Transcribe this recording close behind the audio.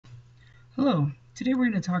Hello, today we're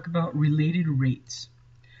going to talk about related rates.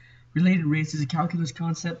 Related rates is a calculus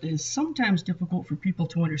concept that is sometimes difficult for people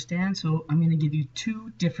to understand, so I'm going to give you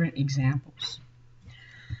two different examples.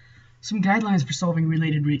 Some guidelines for solving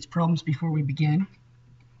related rates problems before we begin.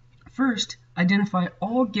 First, identify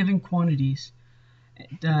all given quantities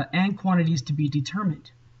and quantities to be determined.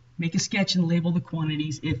 Make a sketch and label the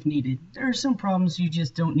quantities if needed. There are some problems you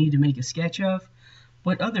just don't need to make a sketch of,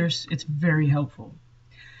 but others it's very helpful.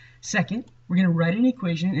 Second, we're going to write an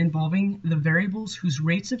equation involving the variables whose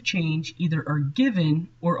rates of change either are given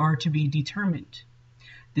or are to be determined.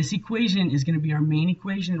 This equation is going to be our main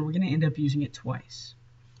equation, and we're going to end up using it twice.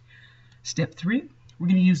 Step 3, we're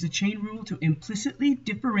going to use the chain rule to implicitly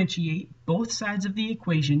differentiate both sides of the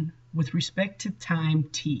equation with respect to time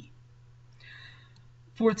t.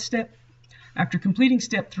 Fourth step, after completing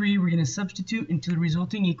step 3, we're going to substitute into the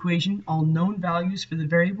resulting equation all known values for the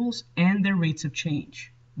variables and their rates of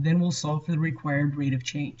change. Then we'll solve for the required rate of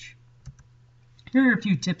change. Here are a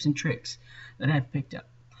few tips and tricks that I've picked up.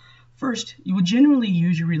 First, you will generally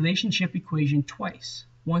use your relationship equation twice,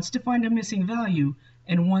 once to find a missing value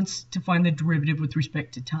and once to find the derivative with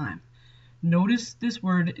respect to time. Notice this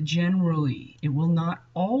word generally. It will not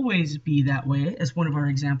always be that way, as one of our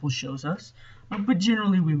examples shows us, but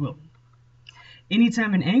generally we will.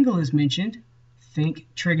 Anytime an angle is mentioned, think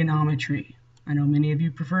trigonometry. I know many of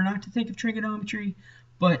you prefer not to think of trigonometry,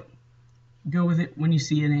 but go with it when you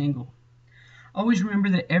see an angle. Always remember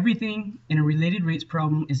that everything in a related rates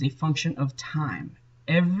problem is a function of time.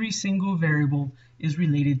 Every single variable is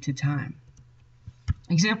related to time.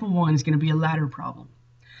 Example 1 is going to be a ladder problem.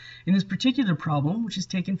 In this particular problem, which is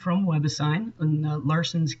taken from WebAssign in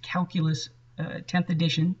Larson's Calculus 10th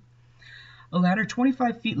edition, a ladder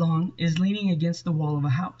 25 feet long is leaning against the wall of a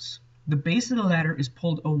house. The base of the ladder is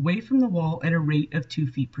pulled away from the wall at a rate of 2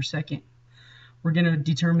 feet per second. We're going to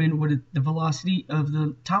determine what the velocity of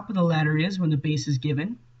the top of the ladder is when the base is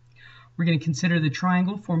given. We're going to consider the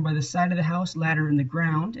triangle formed by the side of the house, ladder, and the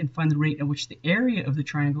ground, and find the rate at which the area of the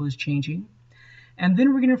triangle is changing. And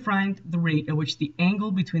then we're going to find the rate at which the angle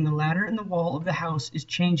between the ladder and the wall of the house is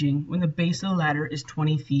changing when the base of the ladder is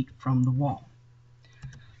 20 feet from the wall.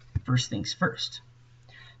 First things first.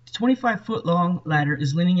 The 25-foot long ladder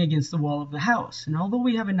is leaning against the wall of the house, and although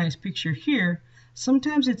we have a nice picture here,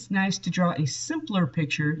 sometimes it's nice to draw a simpler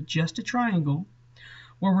picture, just a triangle,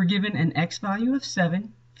 where we're given an x value of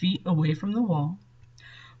 7 feet away from the wall.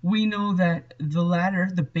 We know that the ladder,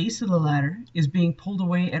 the base of the ladder, is being pulled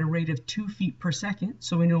away at a rate of 2 feet per second,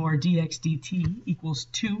 so we know our dx dt equals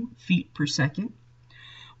 2 feet per second.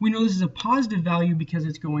 We know this is a positive value because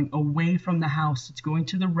it's going away from the house. It's going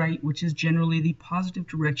to the right, which is generally the positive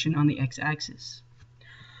direction on the x-axis.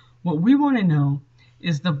 What we want to know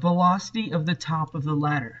is the velocity of the top of the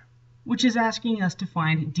ladder, which is asking us to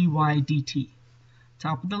find dy dt.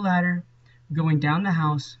 Top of the ladder, going down the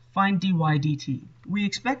house, find dy dt. We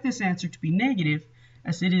expect this answer to be negative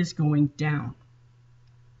as it is going down.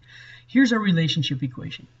 Here's our relationship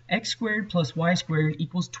equation. X squared plus y squared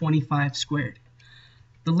equals 25 squared.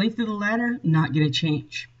 The length of the ladder, not going to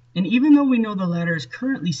change. And even though we know the ladder is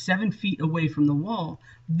currently 7 feet away from the wall,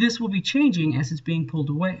 this will be changing as it's being pulled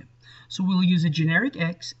away. So we'll use a generic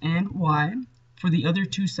x and y for the other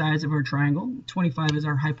two sides of our triangle. 25 is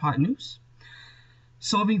our hypotenuse.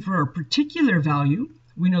 Solving for our particular value,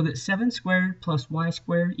 we know that 7 squared plus y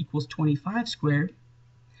squared equals 25 squared.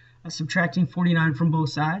 Subtracting 49 from both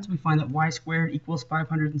sides, we find that y squared equals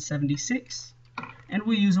 576. And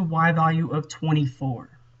we use a y value of 24.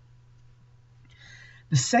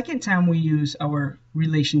 The second time we use our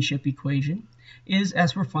relationship equation is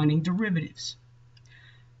as we're finding derivatives.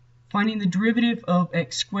 Finding the derivative of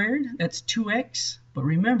x squared, that's 2x, but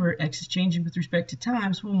remember x is changing with respect to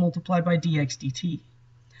time, so we'll multiply by dx dt.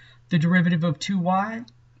 The derivative of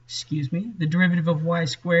the derivative of y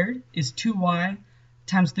squared is 2y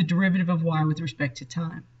times the derivative of y with respect to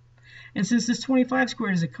time. And since this 25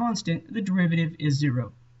 squared is a constant, the derivative is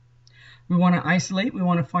 0. We want to isolate, we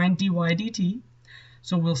want to find dy dt,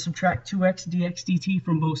 so we'll subtract 2x dx dt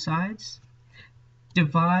from both sides,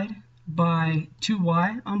 divide by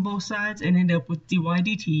 2y on both sides, and end up with dy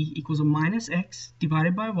dt equals a minus x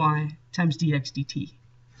divided by y times dx dt.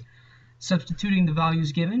 Substituting the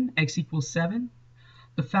values given, x equals 7,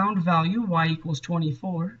 the found value, y equals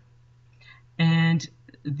 24, and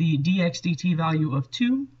the dx dt value of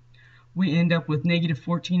 2, we end up with negative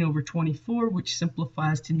 14 over 24, which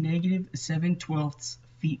simplifies to negative 7/12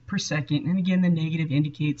 feet per second. And again, the negative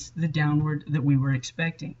indicates the downward that we were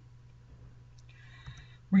expecting.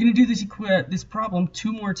 We're going to do this problem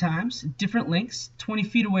 2 more times, different lengths, 20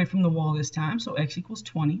 feet away from the wall this time, so x equals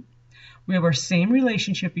 20. We have our same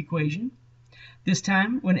relationship equation. This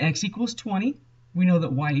time, when x equals 20, we know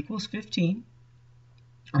that y equals 15.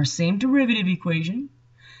 Our same derivative equation.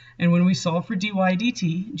 And when we solve for dy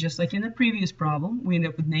dt, just like in the previous problem, we end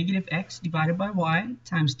up with negative x divided by y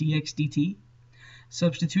times dx dt.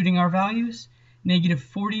 Substituting our values, negative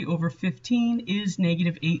 40 over 15 is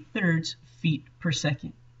negative 8/3 feet per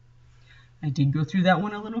second. I did go through that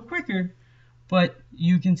one a little quicker, but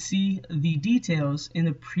you can see the details in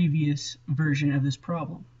the previous version of this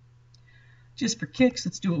problem. Just for kicks,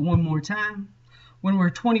 let's do it one more time. When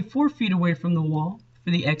we're 24 feet away from the wall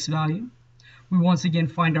for the x value, we once again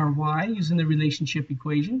find our y using the relationship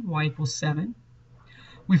equation, y equals 7.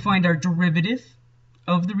 We find our derivative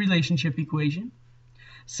of the relationship equation,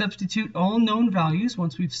 substitute all known values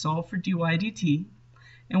once we've solved for dy dt,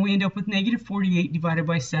 and we end up with negative 48 divided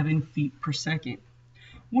by 7 feet per second.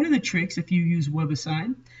 One of the tricks, if you use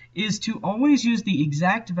WebAssign, is to always use the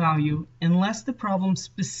exact value unless the problem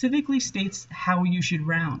specifically states how you should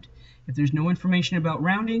round. If there's no information about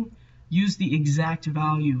rounding, use the exact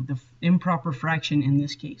value, the improper fraction in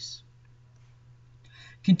this case.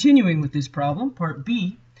 Continuing with this problem, part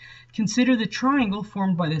B, consider the triangle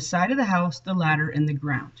formed by the side of the house, the ladder, and the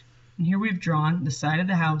ground. And here we've drawn the side of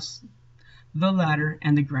the house, the ladder,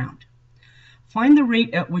 and the ground. Find the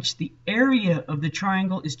rate at which the area of the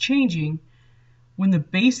triangle is changing when the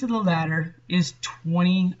base of the ladder is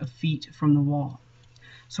 20 feet from the wall.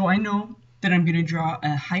 So I know that I'm going to draw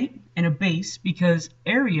a height and a base because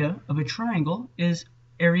area of a triangle is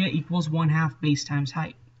area equals 1/2 base times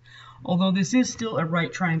height. Although this is still a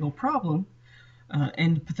right triangle problem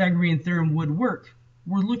and Pythagorean theorem would work,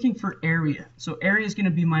 we're looking for area. So area is going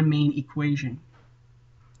to be my main equation.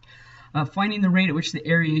 Finding the rate at which the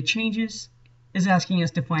area changes is asking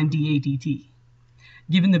us to find dA dt.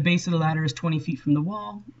 Given the base of the ladder is 20 feet from the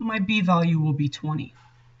wall, my b value will be 20.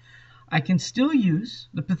 I can still use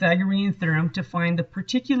the Pythagorean theorem to find the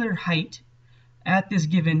particular height at this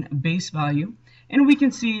given base value, and we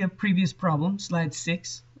can see a previous problem, slide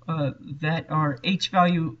 6, that our h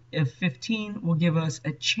value of 15 will give us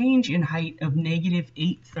a change in height of negative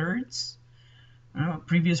 8/3.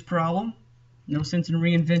 Previous problem, no sense in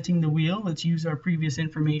reinventing the wheel, let's use our previous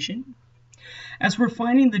information. As we're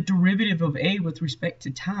finding the derivative of a with respect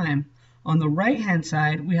to time, on the right hand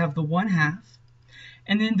side we have the 1/2,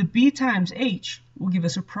 and then the b times h will give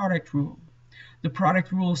us a product rule. The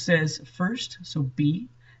product rule says first, so b,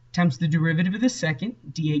 times the derivative of the second,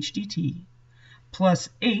 dh dt, plus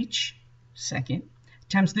h, second,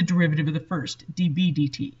 times the derivative of the first, db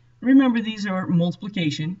dt. Remember, these are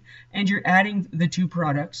multiplication, and you're adding the two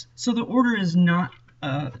products, so the order is not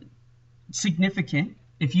significant.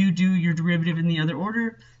 If you do your derivative in the other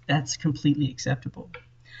order, that's completely acceptable.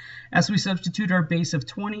 As we substitute our base of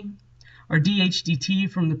 20, our dh dt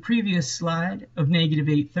from the previous slide of negative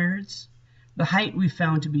 8/3, the height we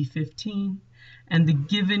found to be 15, and the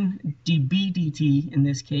given dB dt in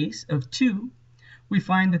this case of 2, we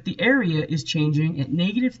find that the area is changing at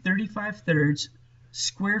negative 35/3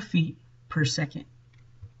 square feet per second.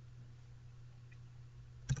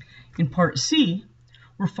 In part C,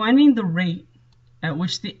 we're finding the rate at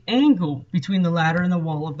which the angle between the ladder and the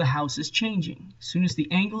wall of the house is changing. As soon as the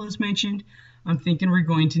angle is mentioned, I'm thinking we're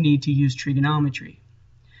going to need to use trigonometry.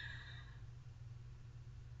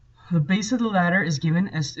 The base of the ladder is given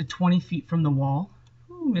as 20 feet from the wall.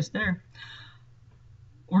 Ooh, missed there.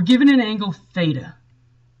 We're given an angle theta.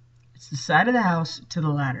 It's the side of the house to the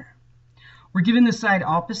ladder. We're given the side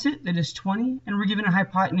opposite, that is 20, and we're given a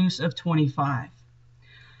hypotenuse of 25.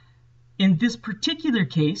 In this particular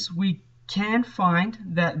case, we can find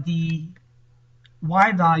that the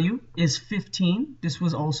y value is 15. This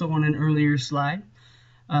was also on an earlier slide.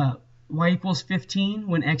 Y equals 15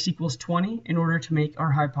 when x equals 20 in order to make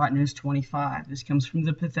our hypotenuse 25. This comes from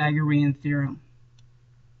the Pythagorean theorem.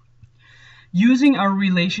 Using our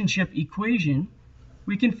relationship equation,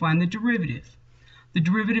 we can find the derivative. The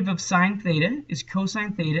derivative of sine theta is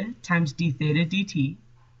cosine theta times d theta dt.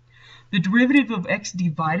 The derivative of x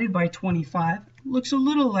divided by 25 looks a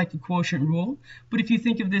little like a quotient rule, but if you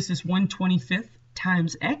think of this as 1/25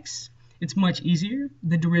 times x, it's much easier.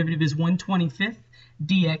 The derivative is 1/25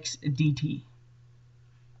 dx dt.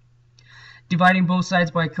 Dividing both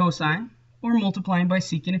sides by cosine, or multiplying by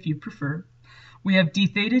secant if you prefer, we have d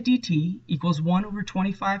theta dt equals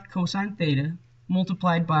 1/25 cosine theta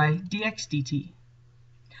multiplied by dx dt.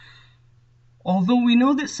 Although we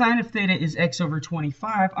know that sine of theta is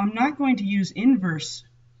x/25, I'm not going to use inverse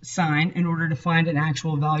sine in order to find an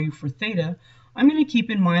actual value for theta. I'm going to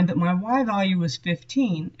keep in mind that my y value is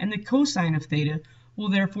 15, and the cosine of theta will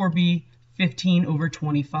therefore be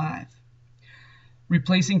 15/25.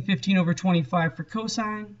 Replacing 15/25 for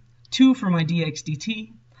cosine, 2 for my dx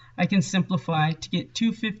dt, I can simplify to get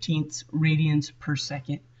 2/15 radians per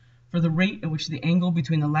second for the rate at which the angle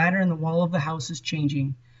between the ladder and the wall of the house is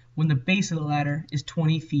changing when the base of the ladder is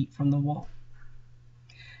 20 feet from the wall.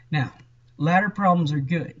 Now, ladder problems are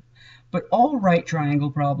good, but all right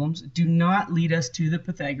triangle problems do not lead us to the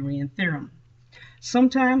Pythagorean theorem.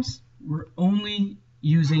 Sometimes we're only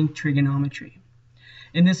using trigonometry.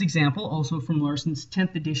 In this example, also from Larson's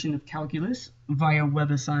 10th edition of Calculus via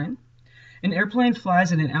WebAssign, an airplane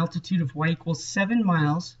flies at an altitude of y equals 7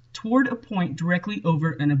 miles toward a point directly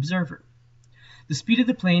over an observer. The speed of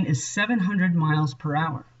the plane is 700 miles per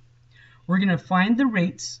hour. We're going to find the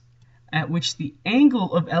rates at which the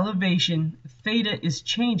angle of elevation theta is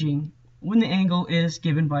changing when the angle is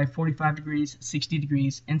given by 45 degrees, 60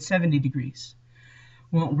 degrees, and 70 degrees.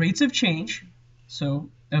 We want rates of change, so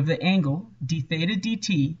of the angle d theta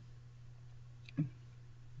dt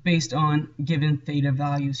based on given theta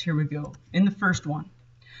values. Here we go. In the first one,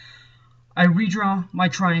 I redraw my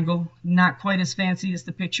triangle, not quite as fancy as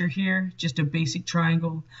the picture here, just a basic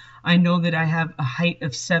triangle. I know that I have a height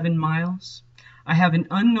of 7 miles. I have an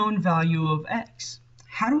unknown value of x.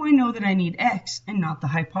 How do I know that I need x and not the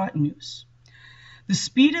hypotenuse? The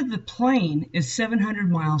speed of the plane is 700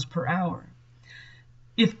 miles per hour.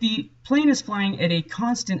 If the plane is flying at a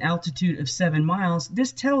constant altitude of 7 miles,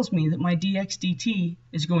 this tells me that my dx dt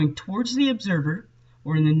is going towards the observer,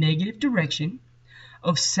 or in the negative direction,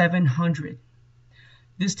 of 700.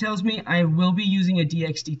 This tells me I will be using a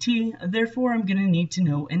dx dt, therefore I'm going to need to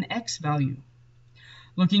know an x value.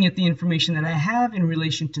 Looking at the information that I have in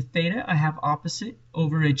relation to theta, I have opposite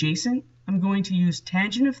over adjacent. I'm going to use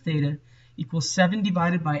tangent of theta equals 7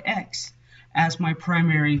 divided by x as my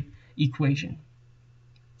primary equation.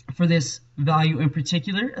 For this value in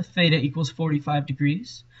particular, theta equals 45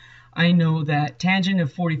 degrees. I know that tangent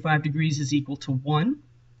of 45 degrees is equal to 1.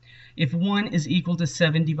 If 1 is equal to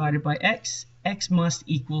 7 divided by x, x must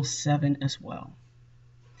equal 7 as well.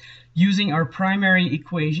 Using our primary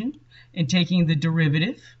equation and taking the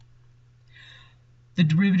derivative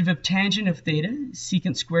of tangent of theta is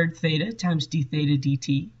secant squared theta times d theta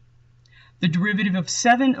dt. The derivative of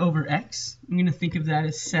 7 over x, I'm going to think of that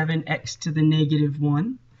as 7x to the negative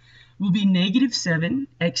 1, will be negative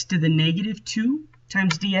 7x to the negative 2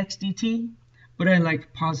 times dx dt, but I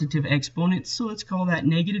like positive exponents, so let's call that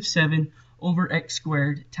negative 7 over x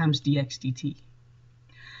squared times dx dt.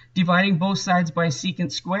 Dividing both sides by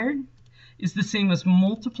secant squared is the same as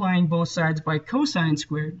multiplying both sides by cosine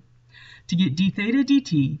squared to get d theta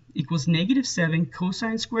dt equals negative 7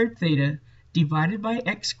 cosine squared theta divided by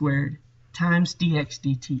x squared times dx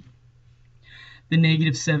dt. The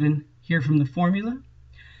negative 7 here from the formula.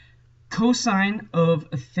 Cosine of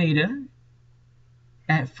theta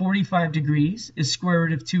at 45 degrees is square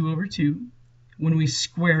root of 2 over 2. When we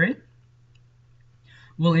square it,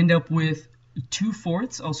 we'll end up with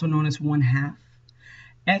 2/4, also known as 1/2.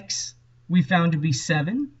 X we found to be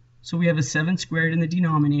 7, so we have a 7 squared in the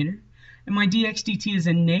denominator. And my dx dt is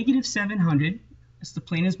a negative 700, as the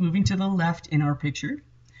plane is moving to the left in our picture,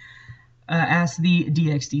 as the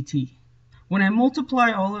dx dt. When I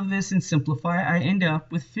multiply all of this and simplify, I end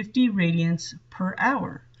up with 50 radians per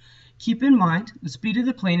hour. Keep in mind, the speed of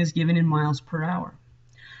the plane is given in miles per hour.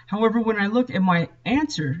 However, when I look at my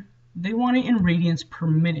answer, they want it in radians per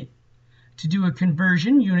minute. To do a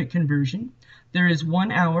conversion, unit conversion, there is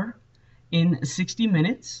 1 hour in 60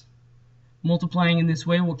 minutes. Multiplying in this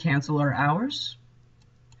way will cancel our hours.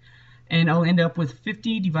 And I'll end up with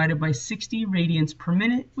 50 divided by 60 radians per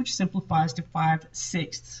minute, which simplifies to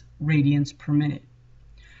 5/6 radians per minute.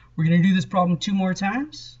 We're going to do this problem 2 more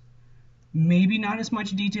times. Maybe not as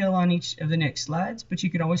much detail on each of the next slides, but you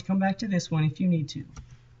can always come back to this one if you need to.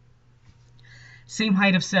 Same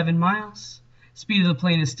height of 7 miles. Speed of the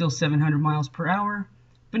plane is still 700 miles per hour,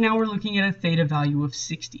 but now we're looking at a theta value of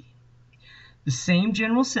 60. The same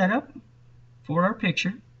general setup for our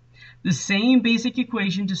picture, the same basic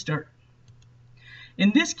equation to start.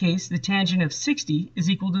 In this case, the tangent of 60 is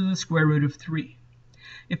equal to the square root of 3.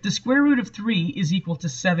 If the square root of 3 is equal to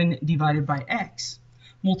 7 divided by x,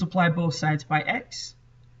 multiply both sides by x,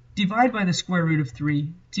 divide by the square root of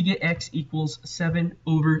 3 to get x equals 7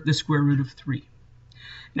 over the square root of 3.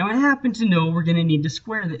 Now I happen to know we're going to need to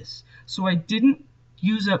square this, so I didn't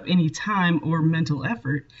use up any time or mental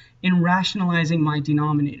effort in rationalizing my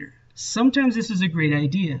denominator. Sometimes this is a great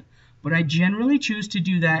idea, but I generally choose to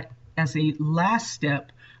do that as a last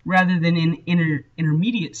step rather than in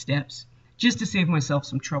intermediate steps, just to save myself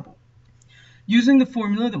some trouble. Using the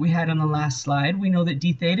formula that we had on the last slide, we know that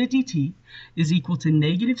d theta dt is equal to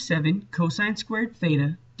negative 7 cosine squared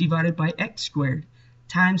theta divided by x squared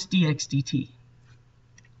times dx dt.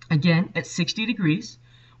 Again, at 60 degrees,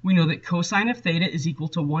 we know that cosine of theta is equal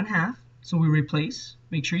to 1/2, so we replace,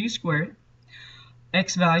 make sure you square it.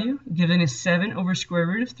 X value given is 7 over square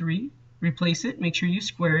root of 3, replace it, make sure you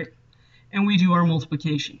square it, and we do our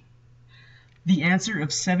multiplication. The answer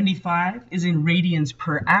of 75 is in radians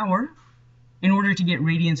per hour. In order to get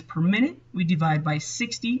radians per minute, we divide by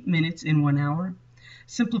 60 minutes in 1 hour.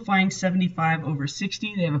 Simplifying 75 over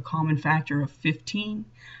 60, they have a common factor of 15,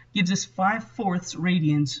 gives us 5/4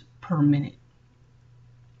 radians per minute.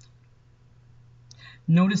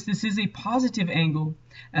 Notice this is a positive angle.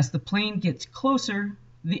 As the plane gets closer,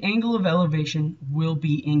 the angle of elevation will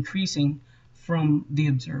be increasing from the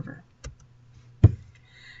observer.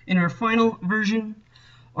 In our final version,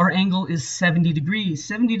 our angle is 70 degrees.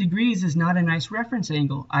 70 degrees is not a nice reference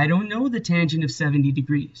angle. I don't know the tangent of 70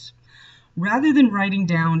 degrees. Rather than writing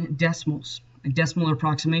down decimals, a decimal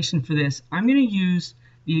approximation for this, I'm going to use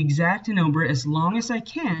the exact number as long as I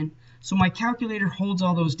can so my calculator holds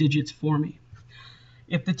all those digits for me.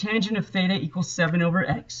 If the tangent of theta equals 7 over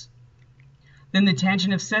x, then the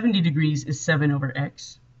tangent of 70 degrees is 7 over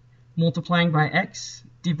x. Multiplying by x,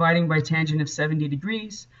 dividing by tangent of 70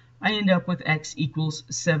 degrees, I end up with x equals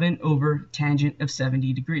 7 over tangent of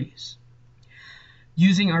 70 degrees.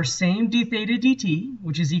 Using our same d theta dt,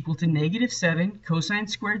 which is equal to -7 cosine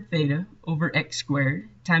squared theta over x squared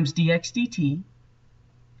times dx dt,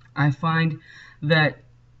 I find that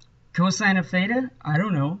cosine of theta, I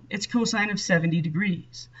don't know, it's cosine of 70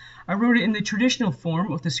 degrees. I wrote it in the traditional form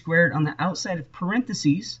with the squared on the outside of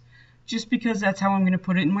parentheses, just because that's how I'm going to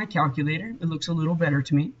put it in my calculator. It looks a little better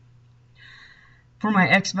to me. For my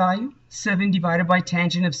x value, 7 divided by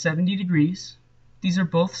tangent of 70 degrees, these are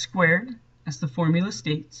both squared, as the formula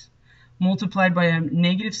states, multiplied by a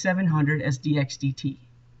 -700 as dx dt.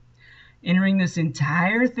 Entering this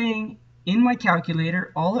entire thing in my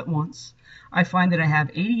calculator all at once, I find that I have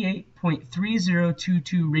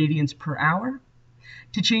 88.3022 radians per hour.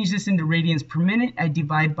 To change this into radians per minute, I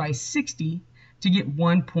divide by 60 to get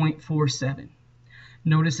 1.47.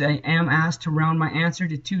 Notice I am asked to round my answer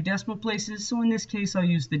to 2 decimal places, so in this case I'll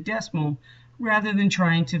use the decimal rather than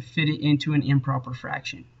trying to fit it into an improper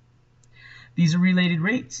fraction. These are related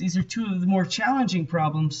rates. These are 2 of the more challenging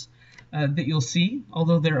problems that you'll see,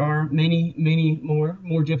 although there are many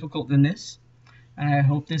more difficult than this. I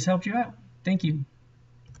hope this helped you out. Thank you.